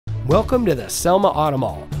Welcome to the Selma Auto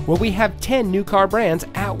Mall, where we have 10 new car brands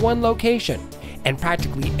at one location, and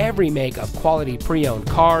practically every make of quality pre-owned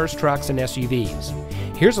cars, trucks, and SUVs.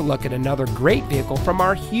 Here's a look at another great vehicle from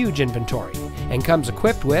our huge inventory, and comes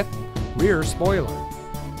equipped with rear spoiler,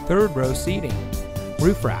 third row seating,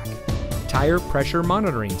 roof rack, tire pressure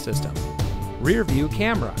monitoring system, rear view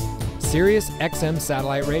camera, Sirius XM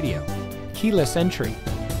satellite radio, keyless entry,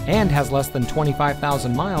 and has less than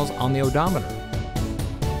 25,000 miles on the odometer.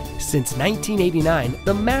 Since 1989,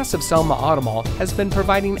 the massive Selma Auto Mall has been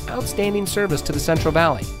providing outstanding service to the Central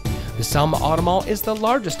Valley. The Selma Auto Mall is the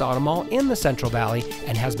largest auto mall in the Central Valley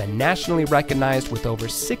and has been nationally recognized with over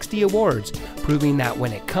 60 awards, proving that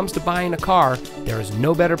when it comes to buying a car, there is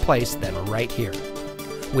no better place than right here.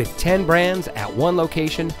 With 10 brands at one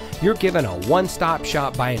location, you're given a one-stop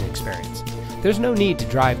shop buying experience. There's no need to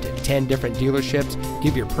drive to 10 different dealerships,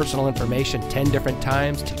 give your personal information 10 different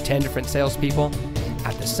times to 10 different salespeople.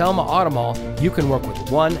 At the Selma Auto Mall, you can work with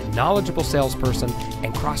one knowledgeable salesperson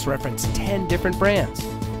and cross-reference 10 different brands.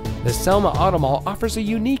 The Selma Auto Mall offers a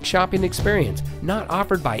unique shopping experience not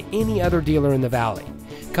offered by any other dealer in the Valley.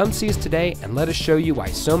 Come see us today and let us show you why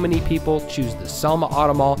so many people choose the Selma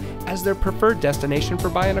Auto Mall as their preferred destination for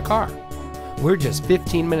buying a car. We're just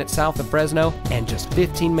 15 minutes south of Fresno and just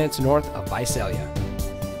 15 minutes north of Visalia.